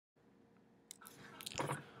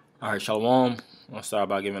All right, Shalom. I'll start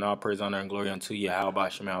by giving all praise, honor, and glory unto you. How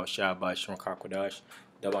about Shemal Shah by Shema Kakwadash?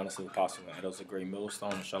 Double honor to the apostle, man. That was a great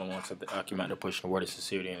millstone. And Shalom to the document to push the word of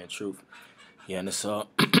sincerity and the truth. Yeah, and this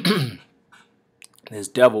this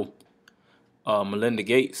devil, Melinda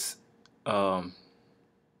Gates, um,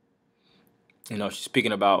 she's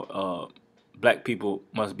speaking about black people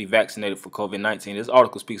must be vaccinated for COVID-19. This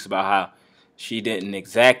article speaks about how she didn't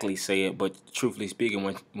exactly say it, but truthfully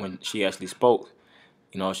speaking, when she actually spoke,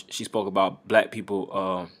 she spoke about black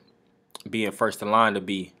people being first in line to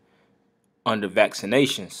be under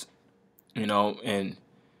vaccinations, and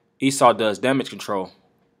Esau does damage control.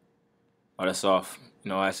 Oh, that's off.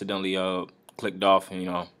 I accidentally clicked off,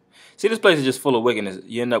 and see, this place is just full of wickedness.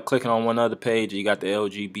 You end up clicking on one other page, and you got the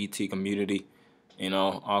LGBT community,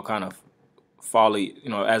 all kind of folly.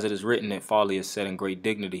 As it is written, that folly is set in great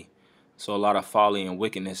dignity. So a lot of folly and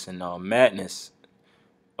wickedness and madness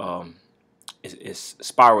um, is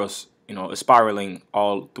spirals. Is spiraling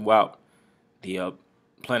all throughout the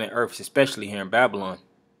planet Earth, especially here in Babylon.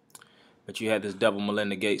 But you had this devil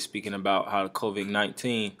Melinda Gates speaking about how the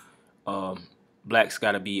COVID-19 blacks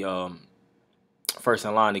got to be first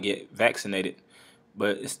in line to get vaccinated.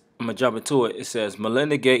 But I'm gonna jump into it. It says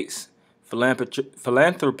Melinda Gates,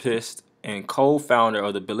 philanthropist and co-founder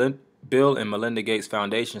of the Bill and Melinda Gates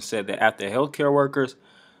Foundation, said that after healthcare workers,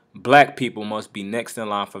 black people must be next in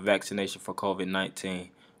line for vaccination for COVID-19,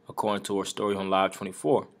 according to her story on Live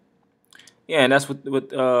 24. Yeah, and that's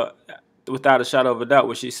without a shadow of a doubt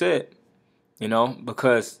what she said.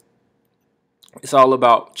 Because it's all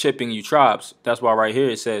about chipping you tribes. That's why right here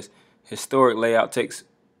it says historic layout takes.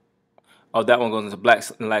 Oh, that one goes into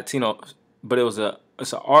blacks and Latinos, but it's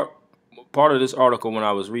a art part of this article when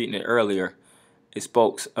I was reading it earlier. It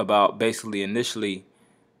spoke about basically initially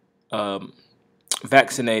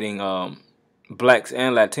vaccinating blacks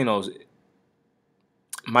and Latinos.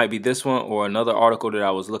 Might be this one or another article that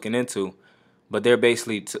I was looking into, but they're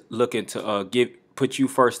basically looking to put you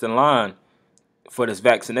first in line for this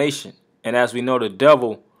vaccination. And as we know, the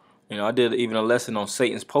devil, I did even a lesson on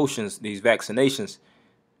Satan's potions, these vaccinations,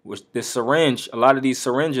 which this syringe, a lot of these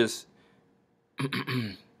syringes,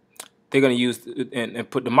 they're going to use and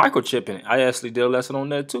put the microchip in it. I actually did a lesson on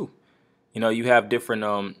that too. You have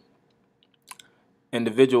different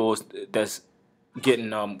individuals that's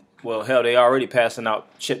getting, well, hell, they already passing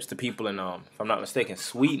out chips to people in, if I'm not mistaken,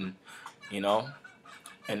 Sweden, and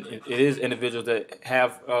it is individuals that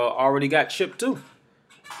have already got chipped too.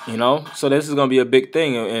 So this is going to be a big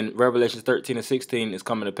thing, and Revelations 13 and 16 is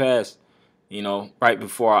coming to pass, right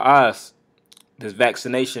before our eyes. This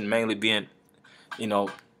vaccination mainly being,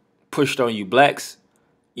 pushed on you blacks,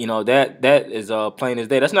 that is plain as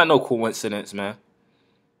day. That's not no coincidence, man.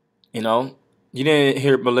 You didn't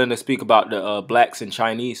hear Melinda speak about the blacks and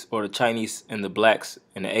Chinese, or the Chinese and the blacks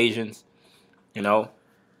and the Asians,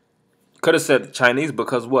 Could have said the Chinese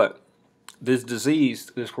because what? This disease,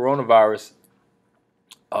 this coronavirus,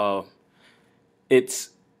 uh, it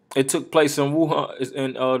took place in Wuhan,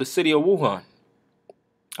 in the city of Wuhan.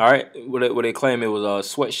 All right, where they claim it was a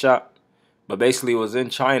sweatshop, but basically it was in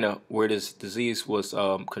China where this disease was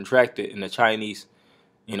contracted, and the Chinese,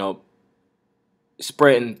 you know,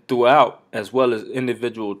 spreading throughout, as well as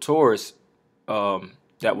individual tourists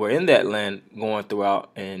that were in that land going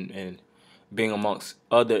throughout and being amongst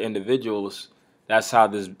other individuals. That's how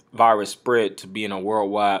this virus spread to being a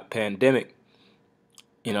worldwide pandemic,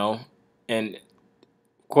 you know. And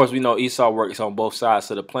of course, we know Esau works on both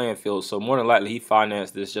sides of the playing field, so more than likely he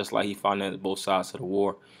financed this just like he financed both sides of the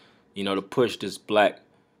war, to push this black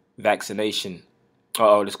vaccination,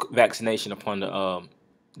 or this vaccination upon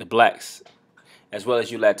the blacks, as well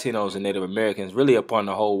as you Latinos and Native Americans, really upon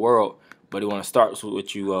the whole world. But he want to start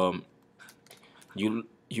with you, you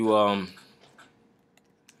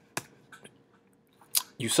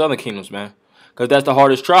Southern Kingdoms, man, because that's the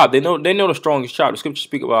hardest tribe. They know the strongest tribe. The scriptures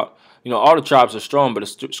speak about, all the tribes are strong, but the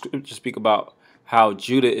scriptures speak about how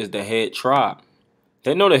Judah is the head tribe.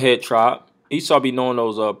 They know the head tribe. Esau be knowing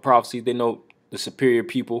those prophecies. They know the superior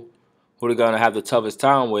people who they're gonna have the toughest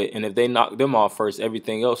time with, and if they knock them off first,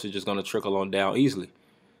 everything else is just gonna trickle on down easily.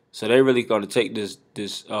 So they're really gonna take this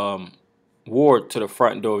war to the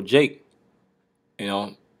front door of Jake. You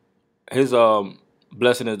know, his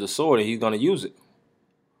blessing is the sword, and he's gonna use it.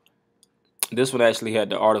 This one actually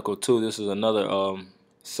had the article too. This is another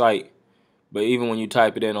site, but even when you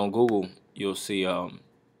type it in on Google, you'll see a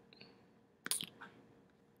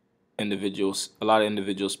lot of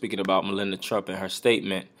individuals speaking about Melinda Trump and her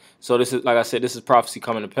statement. So this is, like I said, this is prophecy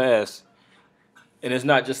coming to pass. And it's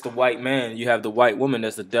not just the white man. You have the white woman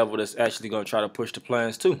that's the devil that's actually going to try to push the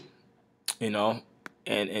plans too. You know,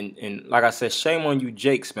 And like I said, shame on you,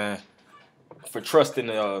 Jakes, man, for trusting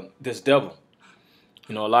this devil.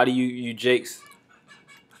 You know, a lot of you Jakes,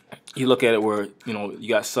 you look at it where, you know, you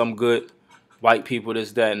got some good white people,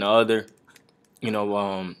 this, that, and the other. You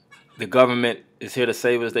know, the government is here to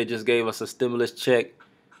save us. They just gave us a stimulus check.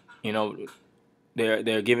 You know,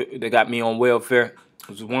 they got me on welfare.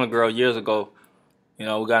 There was one girl years ago. You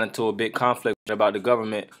know, we got into a big conflict about the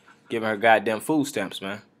government giving her goddamn food stamps,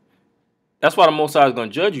 man. That's why the Most High is gonna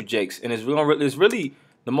judge you, Jakes, and it's really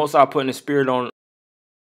the Most High putting the spirit